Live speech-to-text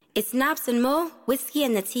It's Naps and Mo, whiskey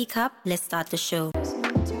in the teacup. Let's start the show.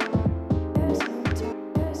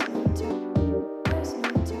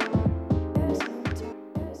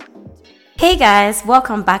 Hey guys,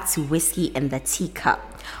 welcome back to Whiskey in the Teacup.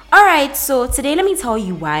 Alright, so today let me tell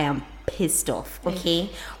you why I'm pissed off, okay?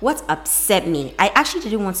 What upset me? I actually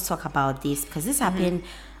didn't want to talk about this because this happened,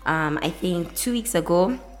 I think 2 weeks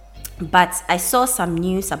ago. But I saw some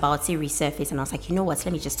news about it resurface and I was like, you know what,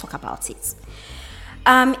 let me just talk about it.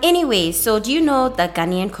 Anyway, so do you know the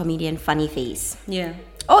Ghanaian comedian Funny Face? Yeah.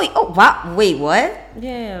 Oh, wow. Wait, what?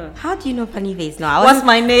 Yeah. How do you know Funny Face? No, What's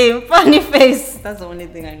my name? Funny Face. That's the only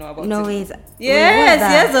thing I know about No, it. wait. Yes,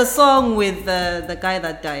 he has a song with the guy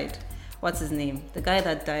that died. What's his name? The guy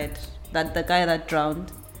that died. The guy that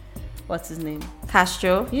drowned. What's his name?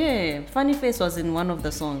 Castro? Yeah. Funny Face was in one of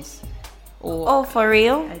the songs. Oh, for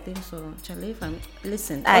real? I think so. Charlie, if I'm...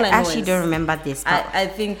 Listen. I actually don't remember this part. I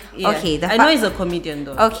think... Yeah. Okay. I know he's a comedian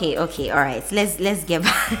though. Okay. All right. Let's get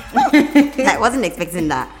back. I wasn't expecting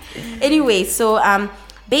that. Anyway, so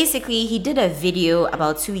basically he did a video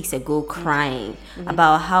about 2 weeks ago crying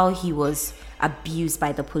about how he was abused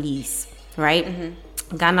by the police, right?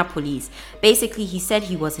 Ghana police. Basically, he said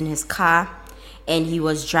he was in his car and he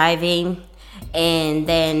was driving, and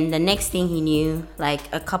then the next thing he knew, like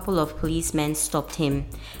a couple of policemen stopped him.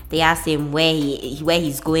 They asked him where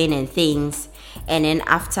he's going and things. And then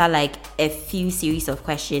after like a few series of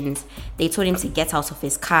questions, they told him to get out of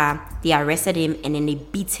his car. They arrested him and then they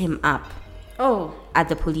beat him up. Oh. At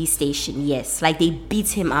the police station, yes. Like they beat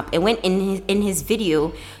him up. And when in his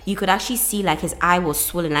video, you could actually see like his eye was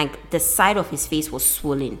swollen, like the side of his face was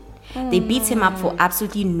swollen. They beat him up for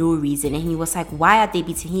absolutely no reason. And he was like, why are they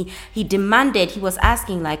beating? He demanded, he was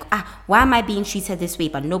asking like, why am I being treated this way?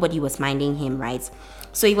 But nobody was minding him, right?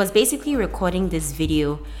 So he was basically recording this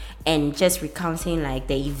video and just recounting like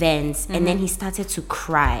the events. And then he started to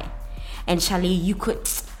cry. And Charlie, you could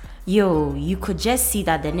just see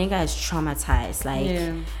that the nigga is traumatized. Like,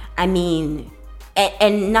 I mean,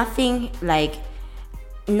 and nothing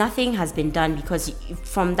has been done, because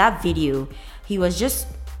from that video, he was just...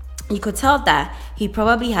 You could tell that he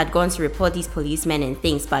probably had gone to report these policemen and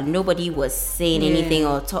things, but nobody was saying anything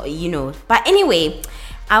or But anyway,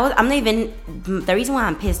 I'm not even... The reason why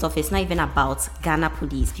I'm pissed off is not even about Ghana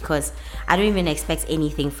police, because I don't even expect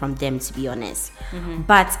anything from them, to be honest.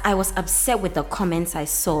 But I was upset with the comments I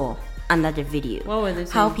saw under the video. What were they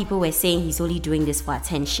saying? How people were saying he's only doing this for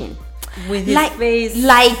attention. With his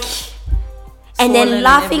face... And then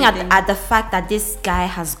laughing at the fact that this guy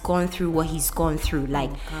has gone through what he's gone through. Like,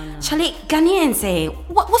 Charlie, Ghanaians say,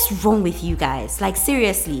 what's wrong with you guys? Like,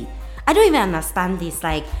 seriously, I don't even understand this.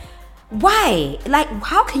 Like, why? Like,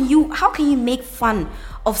 how can you make fun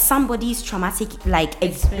of somebody's traumatic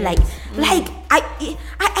experience?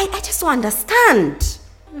 I just don't understand.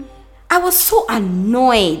 I was so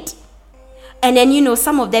annoyed. And then,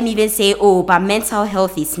 some of them even say, oh, but mental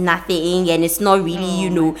health is nothing and it's not really,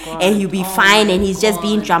 and he'll be fine and he's just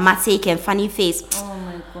being dramatic and funny face. Oh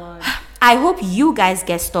my God. I hope you guys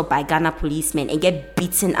get stopped by Ghana policemen and get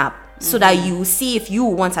beaten up so that you will see if you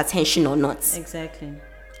want attention or not. Exactly.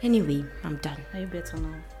 Anyway, I'm done. Are you better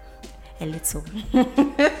now? A little.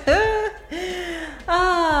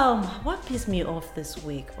 What pissed me off this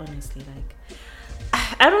week, honestly, like...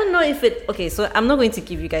 I don't know if it... Okay, so I'm not going to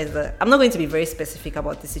give you guys I'm not going to be very specific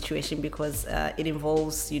about the situation because it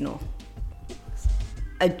involves,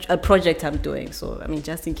 a project I'm doing. So, I mean,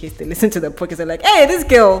 just in case they listen to the podcast, they're like, hey, this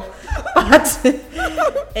girl. But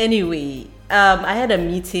anyway, I had a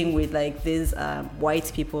meeting with like these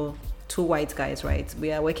white people, 2 white guys, right?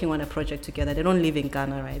 We are working on a project together. They don't live in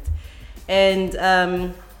Ghana, right?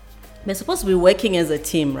 And... they're supposed to be working as a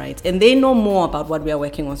team, right? And they know more about what we are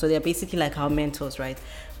working on. So they're basically like our mentors, right?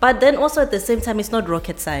 But then also at the same time, it's not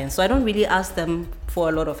rocket science. So I don't really ask them for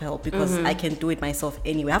a lot of help because I can do it myself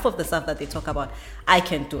anyway. Half of the stuff that they talk about, I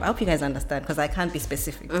can do. I hope you guys understand because I can't be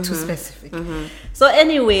specific, too specific. So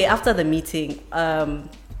anyway, after the meeting,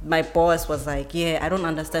 my boss was like, yeah, I don't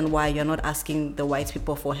understand why you're not asking the white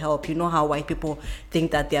people for help. You know how white people think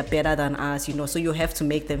that they're better than us, so you have to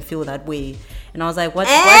make them feel that way. And I was like, what?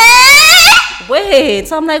 Wait.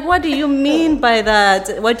 So I'm like, what do you mean by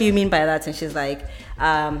that? What do you mean by that? And she's like,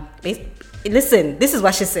 listen, this is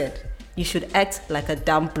what she said. You should act like a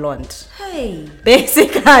dumb blonde. Hey.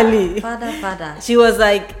 Basically. Father. She was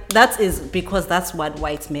like, that is because that's what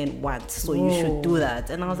white men want. So you should do that.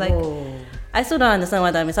 And I was like, I still don't understand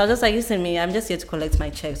what that means. I was just like, listen, me, I'm just here to collect my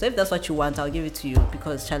check. So if that's what you want, I'll give it to you.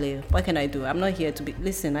 Because, Charlie, what can I do? I'm not here to be...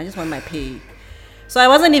 Listen, I just want my pay. So I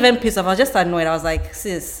wasn't even pissed off. I was just annoyed. I was like,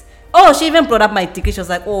 sis, Oh, she even brought up my degree. She was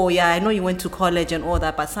like, oh yeah, I know you went to college and all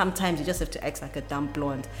that, but sometimes you just have to act like a dumb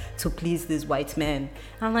blonde to please these white men.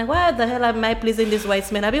 I'm like, why the hell am I pleasing these white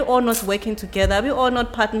men? Are we all not working together? Are we all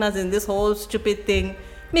not partners in this whole stupid thing?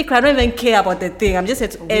 Me, I don't even care about the thing. I'm just here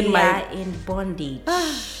to end We my... are in bondage.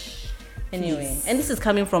 Anyway, and this is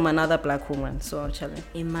coming from another black woman, so I'll tell you.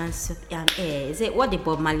 Is it what did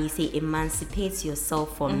Bob Marley say? Emancipate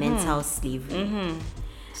yourself from mental slavery.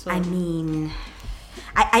 So, I mean,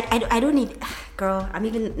 I don't need, girl.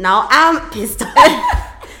 I'm pissed off.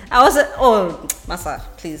 I was Masa,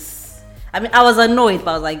 please. I mean, I was annoyed,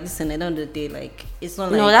 but I was like, listen, at the end of the day, like, it's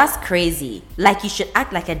not like... No, that's crazy. Like, you should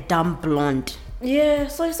act like a dumb blonde. Yeah,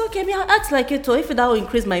 so it's okay. I'll act like it, too. If that will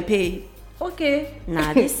increase my pay, okay.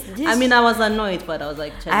 Nah, this I mean, I was annoyed, but I was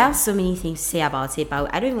like... I have so many things to say about it,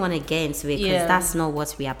 but I don't even want to get into it because Yeah. that's not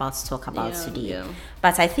what we're about to talk about today. Yeah.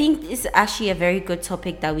 But I think it's actually a very good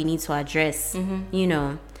topic that we need to address. You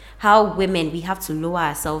know, how women, we have to lower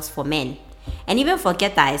ourselves for men. And even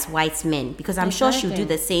forget that it's white men, because I'm sure she'll do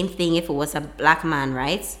Exactly. the same thing if it was a black man,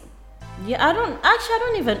 right? Yeah, I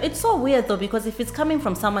don't even, it's so weird though, because if it's coming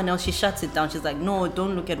from someone else, she shuts it down. She's like, no,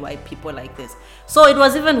 don't look at white people like this. So it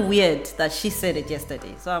was even weird that she said it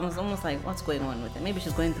yesterday. So I was almost like, what's going on with her? Maybe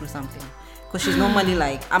she's going through something. Because she's normally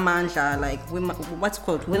like Amanda, like women, what's it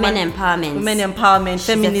called? Women empowerment. Women empowerment, She's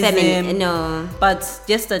a feminism. no, But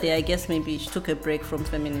yesterday, I guess maybe she took a break from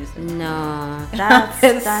feminism. no, that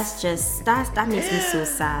makes me so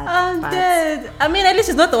sad. I'm but- dead. I mean, at least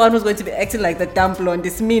she's not the one who's going to be acting like the dumb blonde.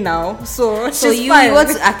 It's me now. So So she's you fine. want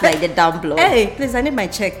to act like the dumb blonde? Hey, please, I need my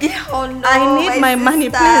check. Oh no, I need my money,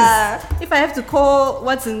 sister. please. If I have to call,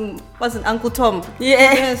 what's in Uncle Tom?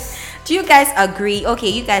 Yeah. Yes. Do you guys agree? Okay,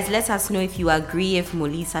 you guys, let us know if you agree if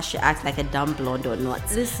Molisa should act like a dumb blonde or not.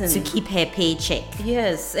 Listen. To keep her paycheck.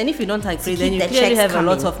 Yes. And if you don't agree, To then keep you the clearly checks have a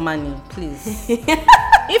lot coming. of money. Please.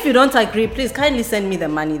 If you don't agree, please kindly send me the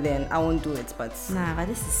money. Then I won't do it. But Nah, but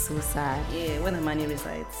this is so sad. yeah, when the money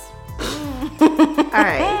resides. All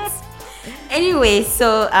right. Anyway,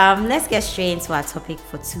 so let's get straight into our topic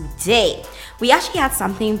for today. We actually had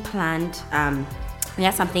something planned. We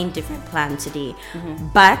had something different planned today,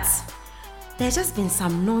 but there's just been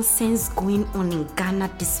some nonsense going on in Ghana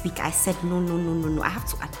this week. I said no. We have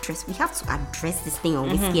to address this thing on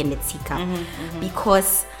Whiskey and the Teacup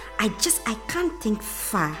because I can't think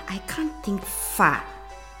far.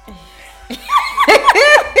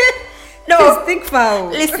 No, Please think far.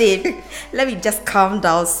 listen, let me just calm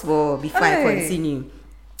down small before I Hey. continue.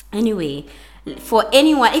 Anyway, for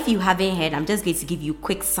anyone, if you haven't heard, I'm just going to give you a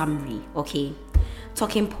quick summary, okay?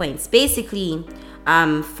 Talking points. Basically,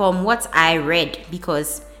 from what I read,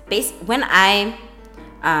 because when I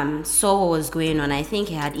saw what was going on, I think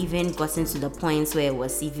it had even gotten to the points where it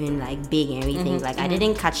was even like big and everything. Like I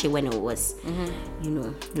didn't catch it when it was,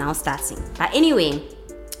 now starting. But anyway,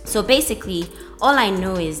 so basically, all I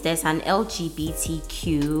know is there's an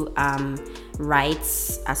LGBTQ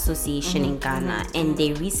rights association in Ghana, and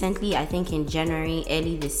they recently, I think in January,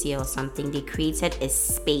 early this year or something, they created a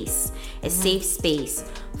space, a safe space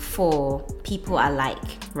for people alike,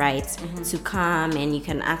 right? To come and you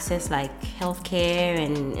can access like healthcare,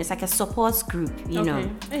 and it's like a support group, you know.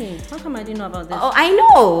 Hey, how come I didn't know about this? Oh, I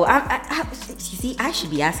know. You see, I should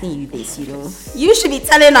be asking you this, you know. You should be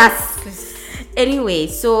telling us. Anyway,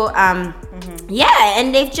 so yeah,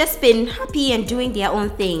 and they've just been happy and doing their own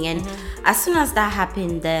thing. And as soon as that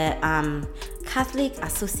happened, the Catholic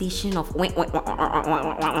Association of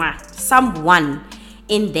someone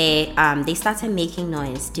in there, they started making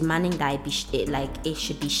noise, demanding that it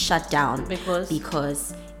should be shut down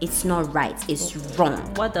because it's not right, it's wrong.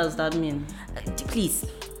 What does that mean? Please.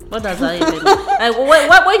 What does that even mean?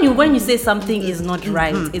 Like, when you say something is not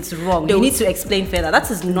right, it's wrong. You need to explain further.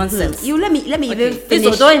 That is nonsense. You let me even Please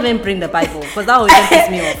finish. don't even bring the Bible, because that will even piss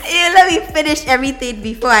me off. Let me finish everything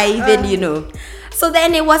before I even, So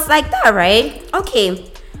then it was like that, right?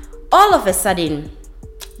 Okay. All of a sudden,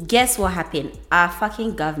 guess what happened? Our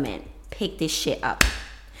fucking government picked this shit up.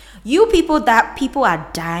 People are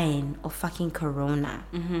dying of fucking corona.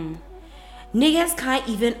 Niggas can't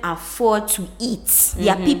even afford to eat.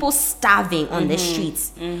 There are people starving on the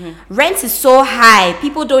streets. Rent is so high.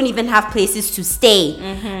 People don't even have places to stay.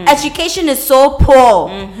 Education is so poor.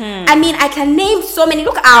 I mean, I can name so many.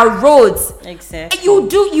 Look at our roads. Exactly.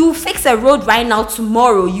 You fix a road right now,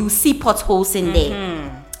 tomorrow you see potholes in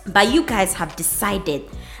there. But you guys have decided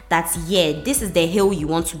that, yeah, this is the hill you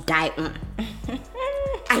want to die on.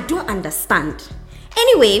 I don't understand.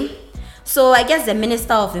 Anyway, so I guess the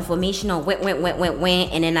Minister of Information or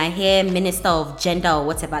went, and then I hear Minister of Gender or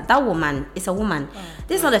whatever. That woman is a woman.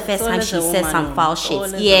 This is not the first time she said some foul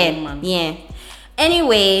shit. Yeah.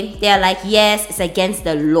 Anyway, they're like, yes, it's against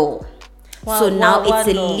the law. So now it's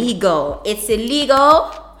illegal. It's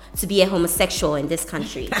illegal to be a homosexual in this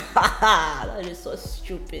country. That is so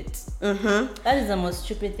stupid. That is the most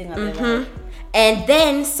stupid thing I've ever heard. And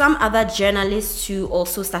then some other journalists too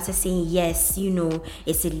also started saying, yes, you know,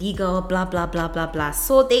 it's illegal, blah, blah, blah, blah, blah.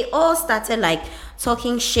 So they all started like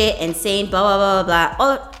talking shit and saying blah, blah, blah,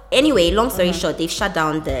 blah. Anyway, long story short, they've shut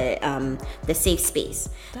down the safe space.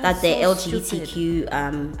 That's the so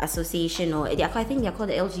LGBTQ association, or I think they're called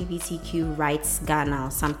the LGBTQ Rights Ghana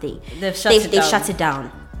or something. They've shut it down.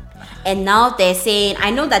 And now they're saying,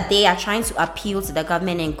 I know that they are trying to appeal to the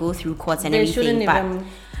government and go through courts and everything,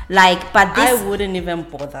 but this, I wouldn't even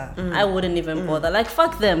bother. I wouldn't even bother. Like,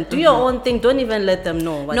 fuck them. Do your own thing. Don't even let them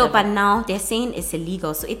know. Whatever. No, but now they're saying it's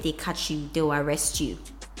illegal. So if they catch you, they'll arrest you.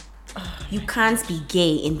 You can't be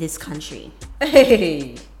gay in this country.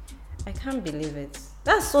 Hey, I can't believe it.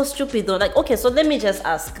 That's so stupid though. Like, okay, so let me just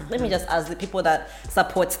ask the people that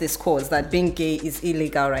support this cause that being gay is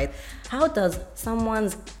illegal, right? How does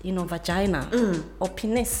someone's, vagina or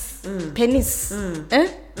penis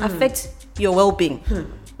affect your well-being?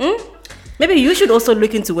 Maybe you should also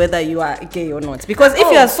look into whether you are gay or not. Because if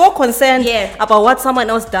you are so concerned about what someone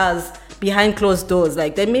else does behind closed doors,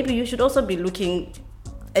 like, then maybe you should also be looking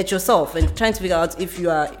at yourself and trying to figure out if you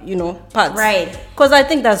are, part. Right. Because I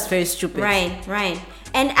think that's very stupid. Right.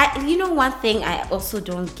 And one thing I also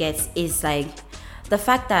don't get is like the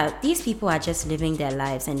fact that these people are just living their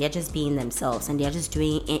lives and they're just being themselves and they're just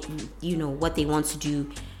doing it, what they want to do.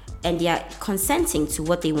 And they are consenting to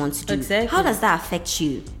what they want to do. Exactly. How does that affect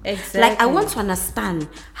you? Exactly. Like, I want to understand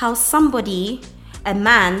how a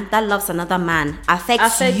man that loves another man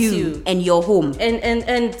affects you and your home.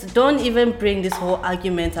 And don't even bring this whole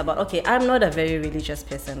argument about, okay, I'm not a very religious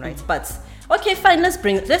person, right? But okay, fine, let's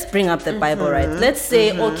bring up the Bible, right? Let's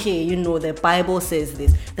say, okay, the Bible says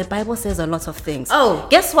this. The Bible says a lot of things. Oh,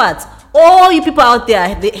 guess what? All you people out there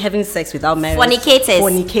having sex without marriage,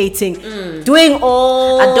 fornicating, doing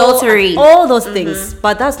adultery, all those things,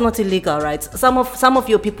 but that's not illegal, right? Some of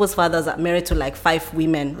your people's fathers are married to like 5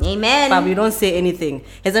 women. Amen. But we don't say anything.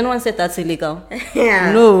 Has anyone said that's illegal?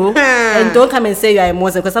 No. And don't come and say you are a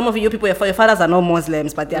Muslim, because some of you people, your fathers are not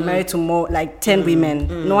Muslims, but they are married to more like 10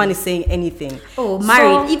 women. No one is saying anything. Oh,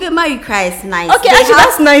 married. Even married cry is nice. Okay, actually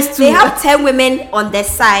that's nice too. They have 10 women on their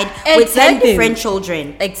side with 10 different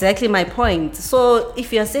children. Exactly my point. So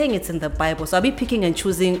if you're saying it's in the Bible, so I'll be picking and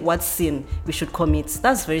choosing what sin we should commit.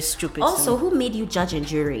 That's very stupid. Also, who made you judge and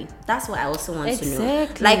jury? That's what I also want to know.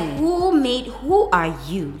 Like, who are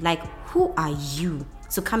you? Like, who are you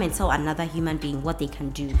to come and tell another human being what they can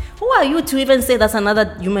do? Who are you to even say that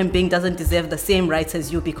another human being doesn't deserve the same rights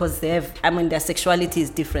as you because their sexuality is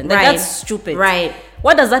different? Like, that's stupid. Right.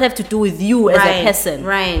 What does that have to do with you as a person?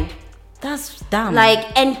 Right. That's dumb.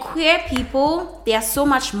 Like, and queer people, they are so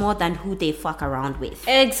much more than who they fuck around with.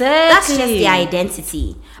 Exactly. That's just their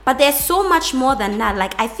identity. But there's so much more than that.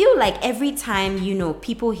 Like, I feel like every time,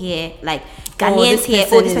 people hear, like, Ghanaians hear,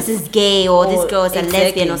 this person's gay, or this girl is a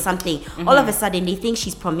lesbian or something, all of a sudden they think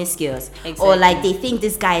she's promiscuous. Exactly. Or like they think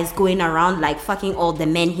this guy is going around like fucking all the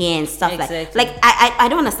men here and stuff. Like I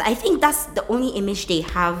don't understand. I think that's the only image they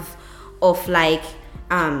have of like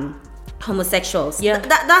homosexuals. Yeah.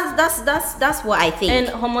 That's what I think. And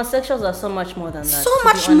homosexuals are so much more than that. So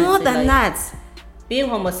much more than that. Being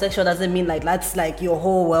homosexual doesn't mean like that's like your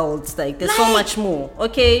whole world. Like there's so much more.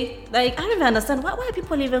 Okay, like I don't even understand why are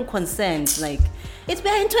people even concerned. Like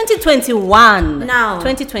we're in 2021 now.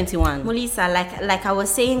 2021. Mulisa, like I was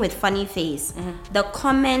saying with Funny Face, the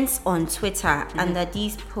comments on Twitter under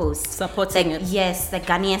these posts supporting it. Yes, the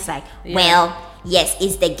Ghanaians like, well, yes,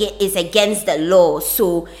 it's against the law.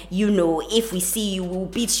 So if we see you, we'll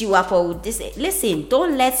beat you up or this. Listen,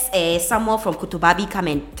 don't let someone from Kutubabi come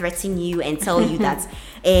and threaten you and tell you that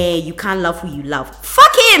you can't love who you love.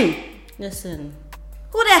 Fuck him. Listen,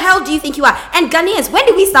 who the hell do you think you are? And Ghanaians, when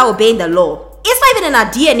did we start obeying the law? It's not even in our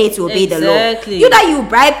DNA to obey the law. You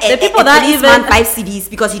bribe the people that even 5 CDs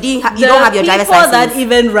because you don't have your driver's license. The people that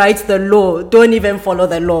even write the law don't even follow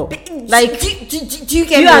the law. Like, do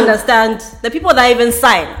you understand? The people that even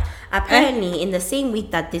sign. Apparently, in the same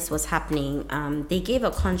week that this was happening, they gave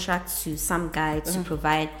a contract to some guy to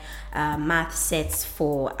provide math sets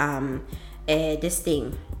for this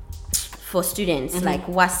thing. For students, like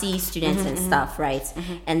WASI students and stuff, right?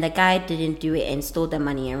 And the guy didn't do it and stole the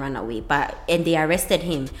money and ran away. And they arrested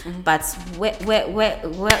him. But we're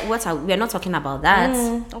not talking about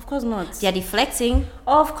that. Of course not. They're deflecting.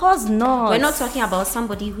 Of course not. We're not talking about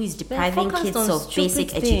somebody who is depriving kids of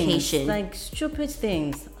basic education. Like stupid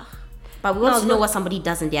things. But we want to know what somebody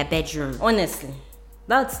does in their bedroom. Honestly.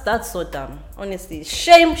 That's so dumb. Honestly,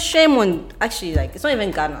 shame on. Actually, like, it's not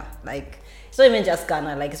even Ghana. Like, it's not even just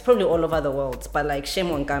Ghana. Like, it's probably all over the world. But like,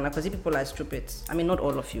 shame on Ghana, because you people are stupid. I mean, not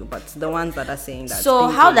all of you, but the ones that are saying that. So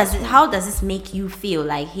how does this make you feel?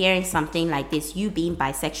 Like, hearing something like this, you being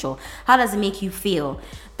bisexual, how does it make you feel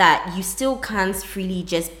that you still can't freely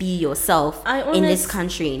just be yourself in this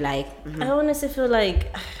country? Like, I honestly feel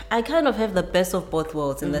like I kind of have the best of both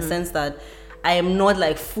worlds in the sense that I am not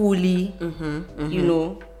like fully, you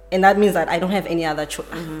know, and that means that I don't have any other choice.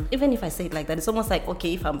 Even if I say it like that, it's almost like,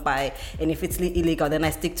 okay, if I'm bi and if it's illegal, then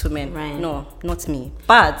I stick to men. Right. No, not me.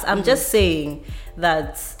 But I'm just saying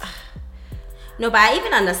that. No, but I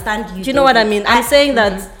even understand you. Do you know what I mean? I'm saying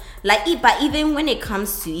that. Like, but even when it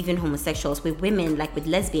comes to even homosexuals, with women, like with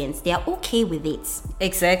lesbians, they are okay with it.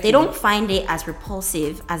 Exactly. They don't find it as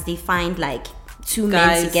repulsive as they find like two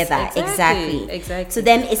Guys, men together. Exactly. So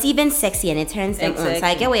then it's even sexy and it turns them on. So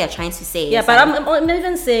I get what you're trying to say. Yeah, It's but like, I'm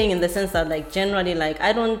even saying in the sense that, like, generally, like,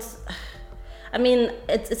 I mean,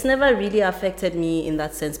 it's never really affected me in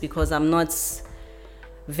that sense because I'm not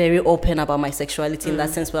very open about my sexuality in that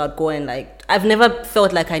sense where I'd go and like, I've never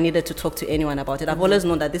felt like I needed to talk to anyone about it. I've always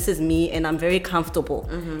known that this is me and I'm very comfortable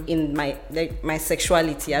in my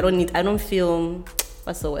sexuality. I don't feel,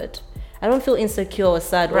 what's the word? I don't feel insecure or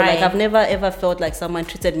sad, or like I've never ever felt like someone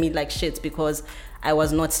treated me like shit because I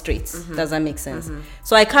was not straight. Does that make sense?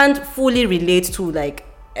 So I can't fully relate to like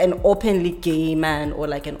an openly gay man or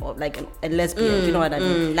like a lesbian. Do you know what I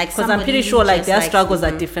mean? Like, because I'm pretty sure like their like, struggles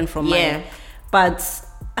are different from mine. But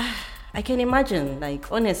I can imagine,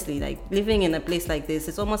 like, honestly, like living in a place like this,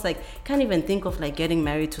 it's almost like can't even think of like getting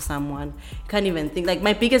married to someone. You can't even think, like,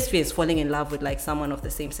 my biggest fear is falling in love with like someone of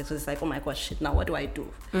the same sex. So it's like, oh my god, shit, now what do I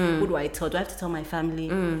do? Who do I tell? Do I have to tell my family?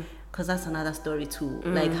 Because that's another story too.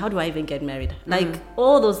 Like, how do I even get married? Like,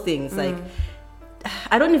 all those things. Like,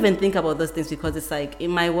 I don't even think about those things because it's like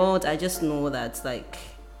in my world, I just know that, like,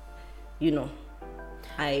 you know,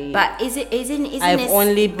 but isn't I've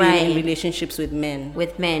only been right, in relationships with men.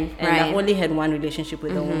 and I've only had one relationship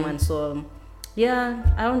with a woman. So yeah,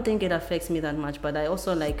 I don't think it affects me that much. But I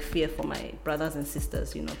also like fear for my brothers and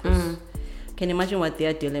sisters, you know, because can imagine what they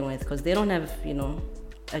are dealing with because they don't have, you know,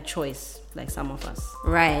 a choice like some of us.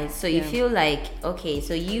 Right. So you feel like, okay,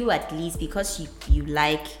 so you at least, because you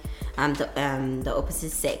like the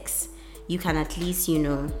opposite sex, you can at least, you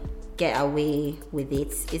know, get away with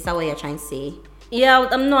it. Is that what you're trying to say? Yeah,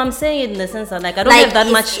 I'm saying it in the sense that like I don't have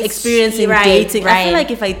that much experience in dating. I feel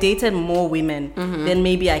like if I dated more women, then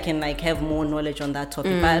maybe I can like have more knowledge on that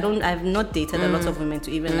topic. But I've not dated a lot of women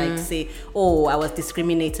to even like say, oh, I was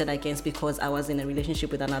discriminated against because I was in a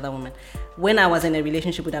relationship with another woman. When I was in a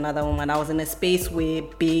relationship with another woman, I was in a space where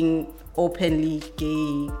being openly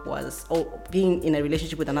gay was, or being in a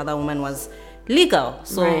relationship with another woman was legal.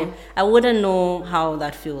 So I wouldn't know how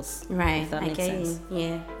that feels. Right. If that makes sense.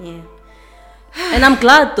 Yeah. And I'm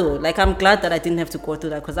glad though, like I'm glad that I didn't have to go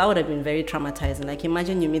through that because that would have been very traumatizing. Like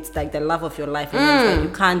imagine you meet like the love of your life and it's like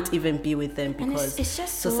you can't even be with them because it's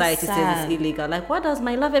just society so says it's illegal. Like what does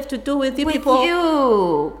my love have to do with you with people?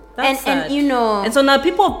 you? That's and you know, and so now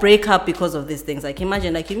people break up because of these things. Like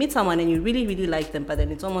imagine like you meet someone and you really really like them, but then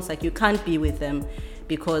it's almost like you can't be with them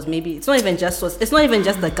because maybe it's not even just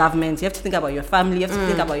the government. You have to think about your family, you have to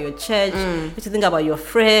think about your church, you have to think about your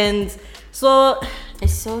friends. So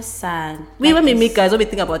it's so sad. When we meet guys, what we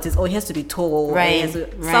think about is, oh, he has to be tall. Right.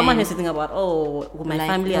 Someone has to think about, oh, will my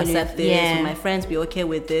family accept this? Yeah. Will my friends be okay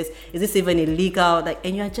with this? Is this even illegal? Like,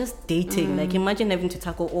 and you're just dating. Like, imagine having to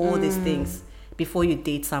tackle all these things before you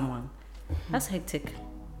date someone. That's hectic.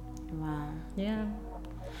 Wow. Yeah.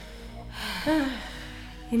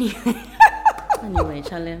 Anyway,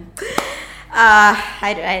 Charlie.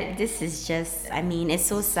 This is just, I mean, it's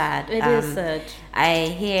so sad. It is sad. I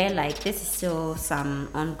hear like this is still some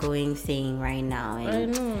ongoing thing right now.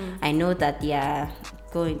 And I know that they are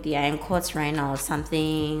in courts right now or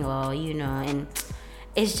something, or, you know, and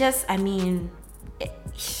it's just, I mean,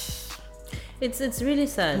 it's really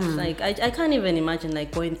sad. Like, I can't even imagine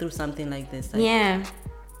like going through something like this. Like,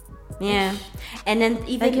 yeah. And then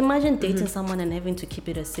even like imagine dating someone and having to keep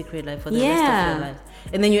it a secret like for the rest of your life,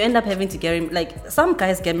 and then you end up having to get like some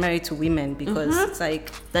guys get married to women because it's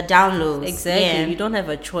like the downloads. Exactly, you don't have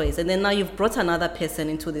a choice, and then now you've brought another person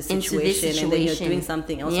into this situation, and then you're doing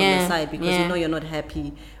something else on the side because you know you're not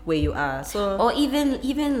happy where you are. So or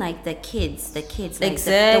even like the kids like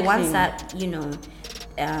exactly the ones that, you know,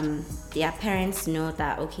 their parents know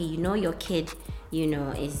that, okay, you know, your kid, you know,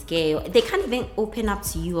 is gay. They can't even open up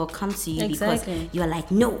to you or come to you because you're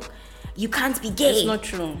like, no, you can't be gay. It's not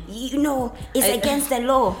true. You know, it's against the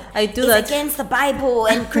law. I do it's that. against the Bible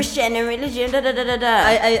and Christian and religion.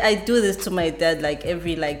 I do this to my dad like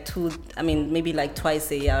every like maybe like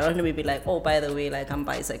twice a year. I don't know, maybe like, oh, by the way, like I'm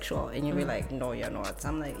bisexual, and you'll be like, no, you're not.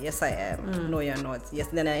 I'm like, yes, I am. No, you're not. Yes.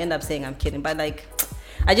 Then I end up saying I'm kidding, but like,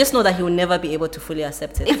 I just know that he will never be able to fully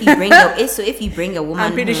accept it. If you bring a woman,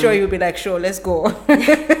 I'm pretty sure he'll be like, sure, let's go.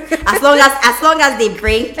 as long as they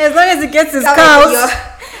bring, as long as he gets his cows,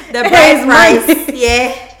 the bride price,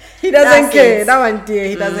 yeah, he doesn't care. That one, dear,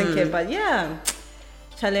 he doesn't care. But yeah,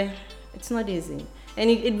 Charlie, it's not easy, and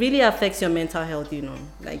it really affects your mental health. You know,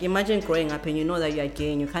 like imagine growing up and you know that you are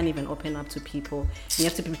gay and you can't even open up to people. You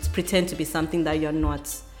have to pretend to be something that you're not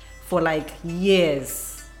for like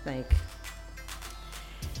years. Like,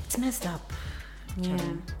 it's messed up. Yeah.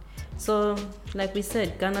 So, like we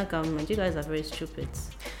said, Ghana government, you guys are very stupid.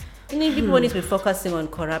 You need people need to be focusing on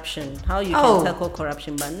corruption, how you can tackle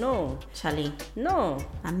corruption, but no, Charlie. No.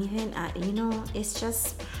 I'm even, it's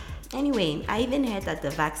just. Anyway, I even heard that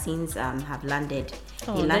the vaccines have landed.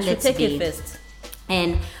 They landed today. Take it first.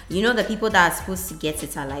 And you know the people that are supposed to get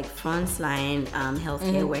it are like frontline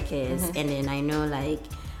healthcare workers, and then I know like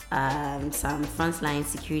some frontline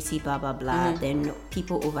security, blah blah blah. Then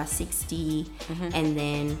people over 60, and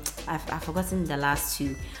then I've forgotten the last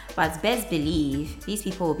two. But best believe these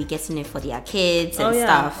people will be getting it for their kids and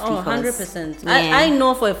stuff. Oh, 100%. I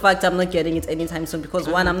know for a fact I'm not getting it anytime soon because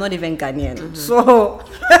one, I'm not even Ghanaian. So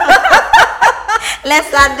let's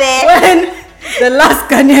start there. When the last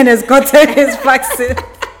Ghanaian has gotten his vaccine,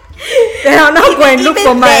 they are not going to look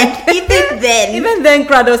for mine. Even then,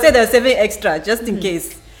 crowd, they'll say they're saving extra just in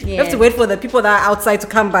case. You have to wait for the people that are outside to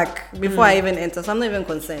come back before I even enter. So I'm not even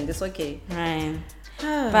concerned. It's okay. Right.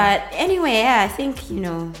 But anyway, I think,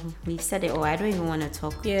 we've said it all. I don't even want to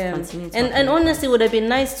talk. Yeah. And honestly, it would have been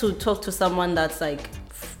nice to talk to someone that's like,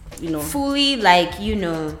 fully like,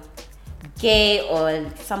 gay, or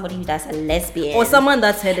somebody that's a lesbian. Or someone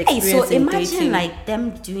that's had experience so imagine dating. like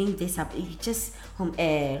them doing this, just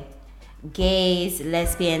gays,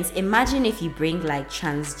 lesbians. Imagine if you bring like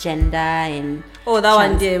transgender and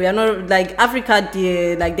one day we are not like Africa,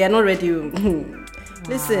 dear, like they're not ready.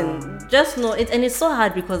 Listen, just know it, and it's so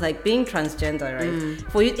hard because like being transgender,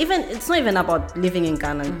 right? For you, even it's not even about living in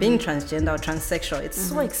Ghana. Being transgender or transsexual, it's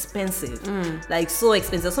so expensive, like so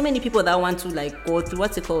expensive. So many people that want to like go through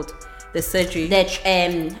what's it called, the surgery. The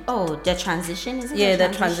transition, is it? Yeah, the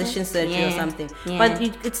transition surgery or something. Yeah. But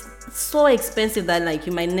it's so expensive that like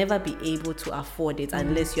you might never be able to afford it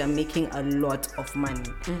unless you are making a lot of money.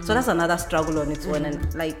 So that's another struggle on its own.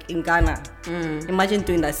 And like in Ghana, imagine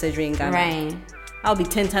doing that surgery in Ghana. Right. That'll be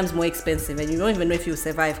 10 times more expensive, and you don't even know if you'll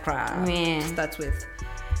survive. To start with,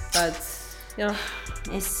 but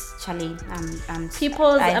it's Charlie.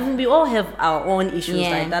 We all have our own issues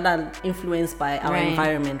that are influenced by our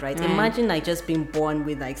environment, right? Imagine like just being born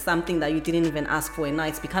with like something that you didn't even ask for, and now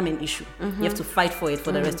it's become an issue. You have to fight for it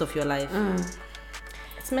for the rest of your life.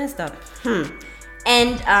 It's messed up.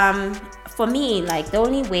 And for me, like the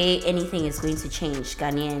only way anything is going to change,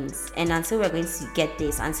 Ghanaians, and until we're going to get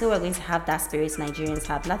this, until we're going to have that spirit Nigerians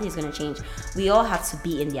have, nothing is going to change. We all have to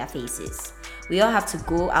be in their faces. We all have to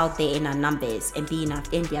go out there in our numbers and be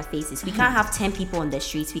in their faces. We can't have 10 people on the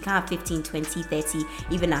streets. We can't have 15, 20, 30,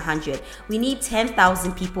 even 100. We need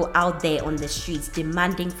 10,000 people out there on the streets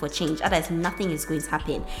demanding for change. Otherwise, nothing is going to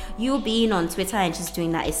happen. You being on Twitter and just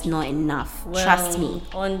doing that is not enough. Well, trust me.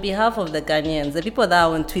 On behalf of the Ghanaians, the people that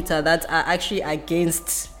are on Twitter that are actually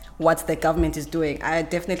against what the government is doing are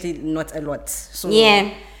definitely not a lot. So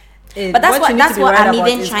yeah. But that's what I'm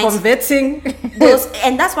even trying converting those,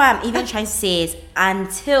 and that's why I'm even trying to say is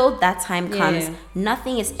until that time comes,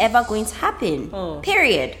 nothing is ever going to happen.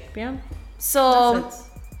 Period. Yeah. So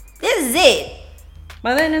this is it.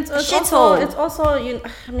 But then it's also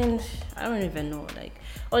I mean, I don't even know. Like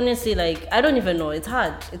honestly, like I don't even know. It's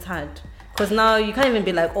hard. Because now you can't even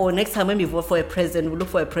be like, oh, next time when we vote for a president, we'll look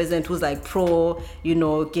for a president who's like pro,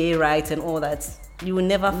 gay rights and all that. You will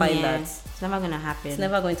never find that. It's never going to happen. It's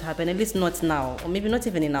never going to happen, at least not now. Or maybe not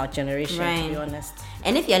even in our generation, to be honest.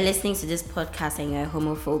 And if you're listening to this podcast and you're a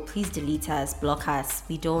homophobe, please delete us, block us.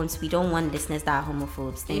 We don't want listeners that are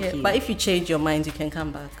homophobes. Thank you. But if you change your mind, you can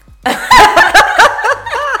come back.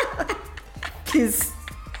 Please.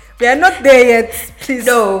 We are not there yet. Please.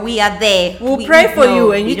 No, we are there. We'll pray for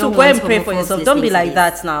you, and you to go and pray for yourself. Don't be like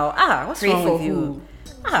that now. What's wrong with you?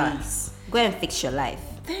 Please. Go and fix your life.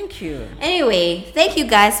 Thank you. Anyway, thank you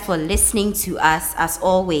guys for listening to us as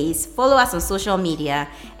always. Follow us on social media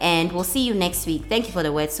and we'll see you next week. Thank you for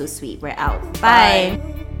the word so sweet. We're out. Bye.